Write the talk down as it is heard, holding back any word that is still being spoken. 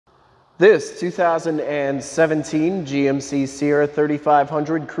This 2017 GMC SIERRA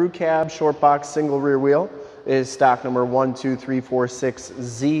 3500 Crew Cab Short Box Single Rear Wheel is stock number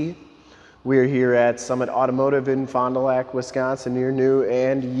 12346Z. We're here at Summit Automotive in Fond du Lac, Wisconsin, your new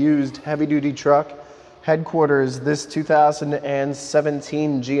and used heavy-duty truck headquarters. This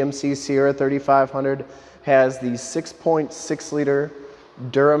 2017 GMC SIERRA 3500 has the 6.6-liter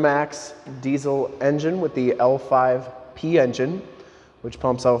Duramax diesel engine with the L.T.C.H engine, which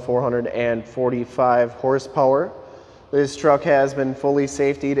pumps out 445 horsepower. This truck has been fully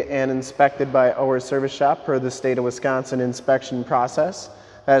safetied and inspected by our service shop per the state of Wisconsin inspection process.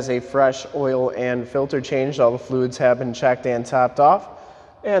 Has a fresh oil and filter change. All the fluids have been checked and topped off.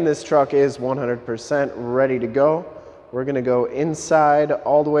 And this truck is 100% ready to go. We're gonna go inside,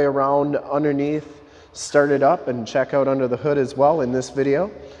 all the way around, underneath, start it up, and check out under the hood as well in this video.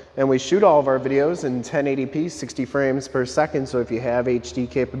 And we shoot all of our videos in 1080p, 60 frames per second, so if you have HD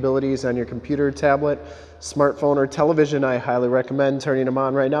capabilities on your computer, tablet, smartphone, or television, I highly recommend turning them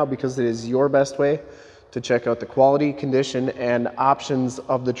on right now because it is your best way to check out the quality, condition, and options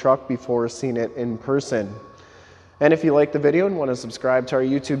of the truck before seeing it in person. And if you like the video and want to subscribe to our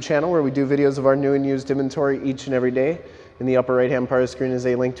YouTube channel where we do videos of our new and used inventory each and every day, in the upper right-hand part of the screen is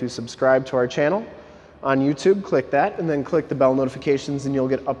a link to subscribe to our channel. On YouTube, click that and then click the bell notifications and you'll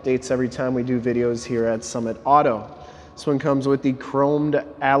get updates every time we do videos here at Summit Auto. This one comes with the chromed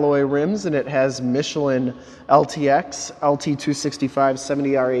alloy rims and it has Michelin L.T.C.H LT265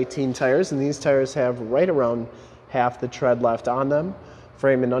 70R18 tires, and these tires have right around half the tread left on them.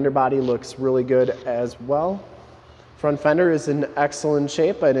 Frame and underbody looks really good as well. Front fender is in excellent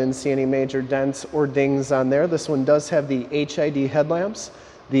shape. I didn't see any major dents or dings on there. This one does have the HID headlamps,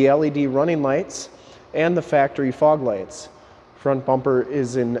 the LED running lights, and the factory fog lights. Front bumper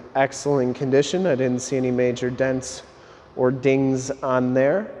is in excellent condition. I didn't see any major dents or dings on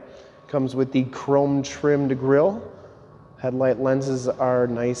there. Comes with the chrome trimmed grille. Headlight lenses are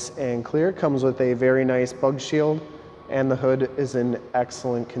nice and clear. Comes with a very nice bug shield, and the hood is in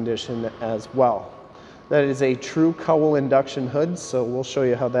excellent condition as well. That is a true Cowl induction hood, so we'll show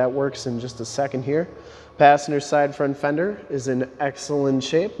you how that works in just a second here. Passenger side front fender is in excellent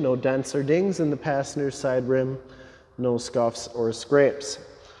shape. No dents or dings in the passenger side rim. No scuffs or scrapes.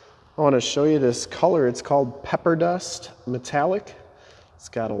 I want to show you this color. It's called Pepperdust Metallic. It's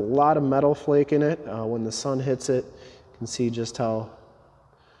got a lot of metal flake in it. When the sun hits it, you can see just how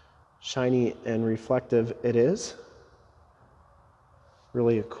shiny and reflective it is.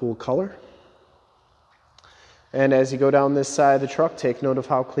 Really a cool color. And as you go down this side of the truck, take note of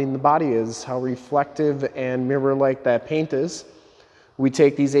how clean the body is, how reflective and mirror-like that paint is. We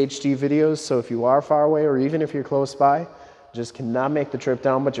take these HD videos, so if you are far away or even if you're close by, just cannot make the trip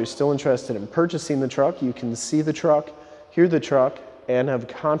down, but you're still interested in purchasing the truck, you can see the truck, hear the truck, and have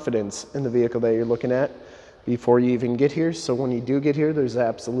confidence in the vehicle that you're looking at before you even get here. So when you do get here, there's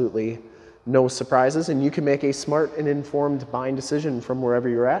absolutely no surprises, and you can make a smart and informed buying decision from wherever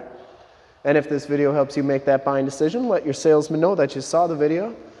you're at. And if this video helps you make that buying decision, let your salesman know that you saw the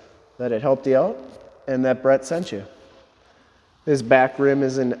video, that it helped you out, and that Brett sent you. This back rim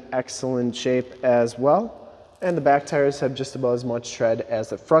is in excellent shape as well, and the back tires have just about as much tread as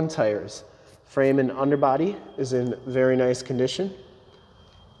the front tires. Frame and underbody is in very nice condition.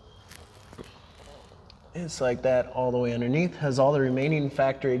 It's like that all the way underneath. Has all the remaining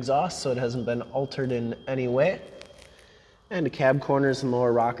factory exhaust, so it hasn't been altered in any way. And the cab corners and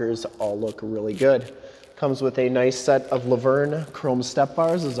lower rockers all look really good. Comes with a nice set of Luverne chrome step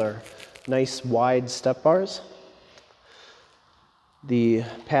bars. Those are nice wide step bars. The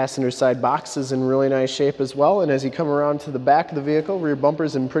passenger side box is in really nice shape as well. And as you come around to the back of the vehicle, rear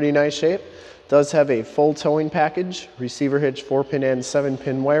bumper's in pretty nice shape. Does have a full towing package, receiver hitch, 4-pin and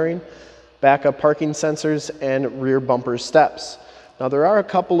 7-pin wiring, backup parking sensors, and rear bumper steps. Now there are a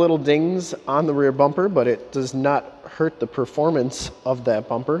couple little dings on the rear bumper, but it does not hurt the performance of that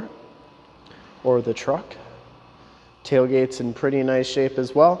bumper or the truck. Tailgate's in pretty nice shape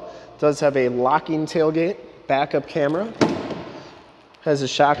as well. Does have a locking tailgate, backup camera. Has a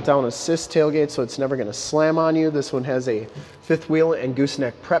shock down assist tailgate, so it's never gonna slam on you. This one has a fifth wheel and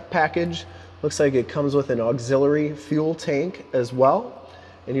gooseneck prep package. Looks like it comes with an auxiliary fuel tank as well.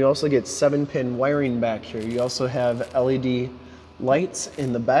 And you also get 7-pin wiring back here. You also have LED lights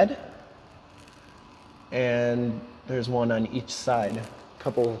in the bed, and there's one on each side. A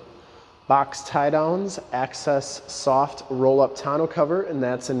couple box tie downs, access soft roll-up tonneau cover, and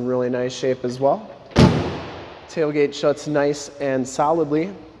that's in really nice shape as well. Tailgate shuts nice and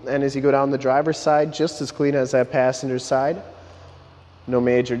solidly, and as you go down the driver's side, just as clean as that passenger side. No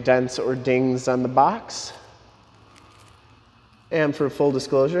major dents or dings on the box. And for full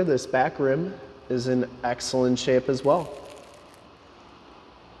disclosure, this back rim is in excellent shape as well.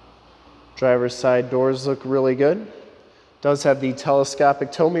 Driver's side doors look really good. Does have the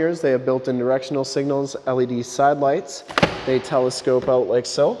telescopic tow mirrors. They have built-in directional signals, LED side lights. They telescope out like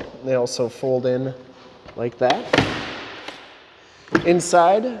so. They also fold in like that.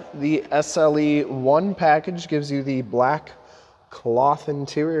 Inside, the SLE1 package gives you the black cloth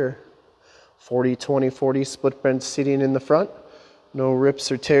interior. 40-20-40 split bench seating in the front. No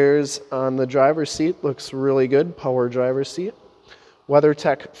rips or tears on the driver's seat. Looks really good. Power driver's seat.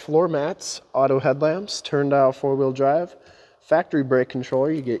 WeatherTech floor mats, auto headlamps, turn dial 4-wheel drive, factory brake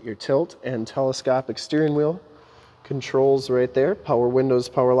controller. You get your tilt and telescopic steering wheel controls right there. Power windows,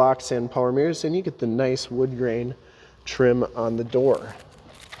 power locks, and power mirrors. And you get the nice wood grain trim on the door.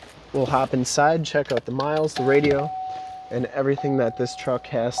 We'll hop inside, check out the miles, the radio, and everything that this truck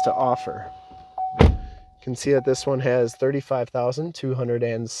has to offer. You can see that this one has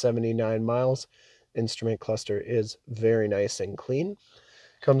 35,279 miles. Instrument cluster is very nice and clean.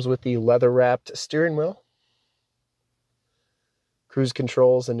 Comes with the leather wrapped steering wheel, cruise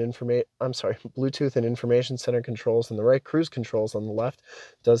controls and Bluetooth and information center controls on the right, cruise controls on the left.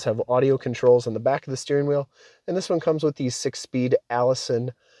 Does have audio controls on the back of the steering wheel. And this one comes with the 6-speed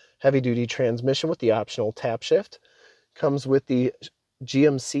Allison heavy duty transmission with the optional tap shift. Comes with the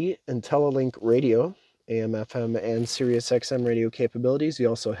GMC IntelliLink radio, AM, FM, and Sirius XM radio capabilities. You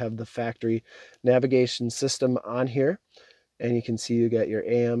also have the factory navigation system on here. And you can see you got your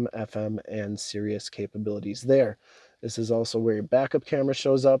AM, FM, and Sirius capabilities there. This is also where your backup camera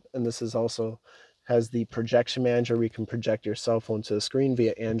shows up. And this is also has the projection manager where you can project your cell phone to the screen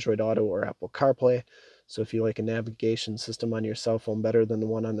via Android Auto or Apple CarPlay. So if you like a navigation system on your cell phone better than the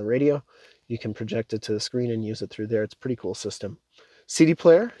one on the radio, you can project it to the screen and use it through there. It's a pretty cool system. CD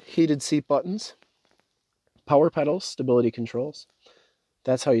player, heated seat buttons, power pedals, stability controls.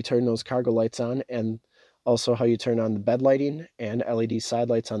 That's how you turn those cargo lights on, and also how you turn on the bed lighting and LED side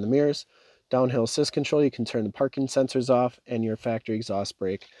lights on the mirrors. Downhill assist control, you can turn the parking sensors off, and your factory exhaust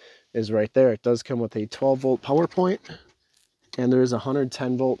brake is right there. It does come with a 12-volt power point, and there is a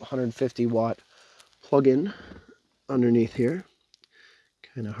 110-volt, 150-watt plug-in underneath here.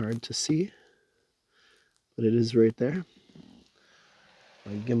 Kind of hard to see, but it is right there.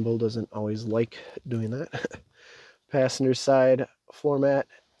 My gimbal doesn't always like doing that. Passenger side floor mat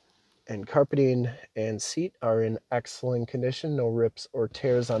and carpeting and seat are in excellent condition. No rips or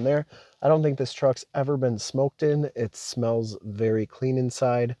tears on there. I don't think this truck's ever been smoked in. It smells very clean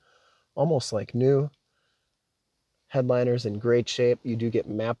inside, almost like new. Headliner's in great shape. You do get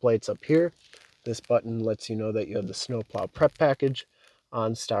map lights up here. This button lets you know that you have the snowplow prep package.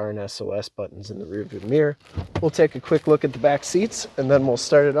 OnStar and SOS buttons in the rearview mirror. We'll take a quick look at the back seats and then we'll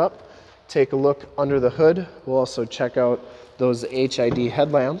start it up. Take a look under the hood. We'll also check out those HID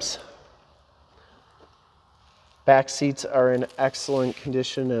headlamps. Back seats are in excellent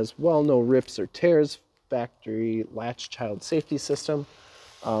condition as well. No rips or tears. Factory latch child safety system.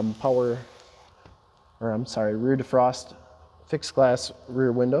 Rear defrost, fixed glass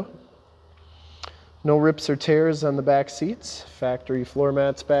rear window. No rips or tears on the back seats. Factory floor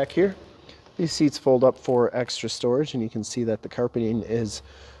mats back here. These seats fold up for extra storage, and you can see that the carpeting is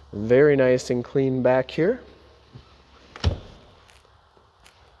very nice and clean back here.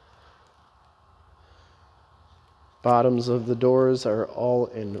 Bottoms of the doors are all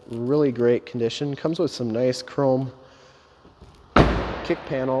in really great condition. Comes with some nice chrome kick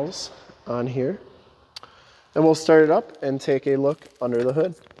panels on here. And we'll start it up and take a look under the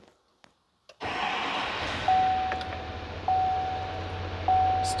hood.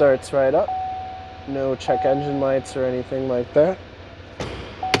 Starts right up. No check engine lights or anything like that.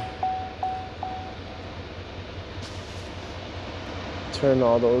 Turn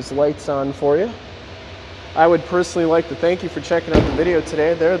all those lights on for you. I would personally like to thank you for checking out the video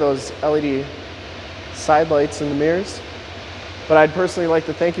today. There are those LED side lights in the mirrors. But I'd personally like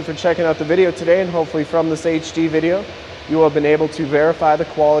to thank you for checking out the video today, and hopefully from this HD video, you will have been able to verify the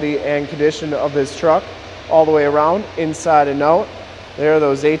quality and condition of this truck all the way around, inside and out. There are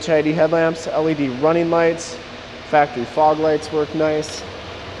those HID headlamps, LED running lights, factory fog lights work nice.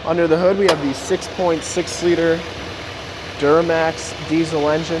 Under the hood, we have the 6.6 liter Duramax diesel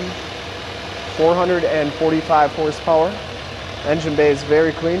engine, 445 horsepower. Engine bay is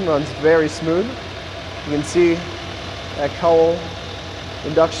very clean, runs very smooth. You can see that Cowl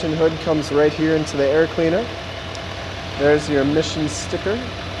induction hood comes right here into the air cleaner. There's your emission sticker.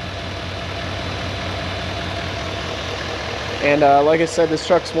 And like I said, this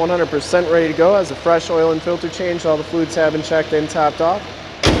truck's 100% ready to go. Has a fresh oil and filter change. All the fluids have been checked and topped off.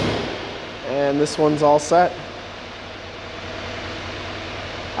 And this one's all set.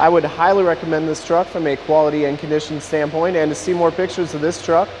 I would highly recommend this truck from a quality and condition standpoint, and to see more pictures of this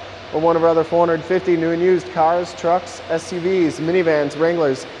truck or one of our other 450 new and used cars, trucks, SUVs, minivans,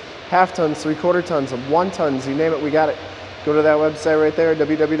 Wranglers, half tons, 3/4 tons, 1 tons, you name it, we got it. Go to that website right there,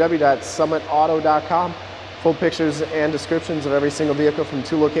 www.summitauto.com. Full pictures and descriptions of every single vehicle from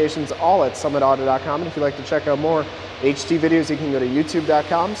 2 locations, all at summitauto.com. And if you'd like to check out more HD videos, you can go to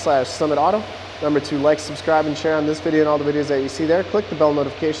youtube.com/summitauto. Remember to like, subscribe, and share on this video and all the videos that you see there. Click the bell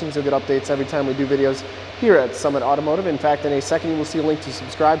notifications. You'll get updates every time we do videos here at Summit Automotive. In fact, in a second, you will see a link to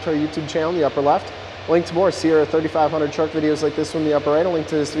subscribe to our YouTube channel in the upper left. A link to more Sierra 3500 truck videos like this one in the upper right. A link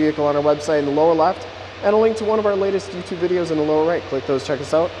to this vehicle on our website in the lower left. And a link to one of our latest YouTube videos in the lower right. Click those, check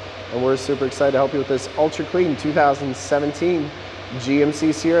us out. And we're super excited to help you with this ultra clean 2017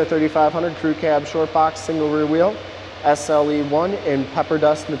 GMC Sierra 3500 Crew Cab Short Box Single Rear Wheel SLE1 in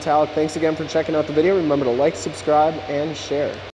Pepperdust Metallic. Thanks again for checking out the video. Remember to like, subscribe, and share.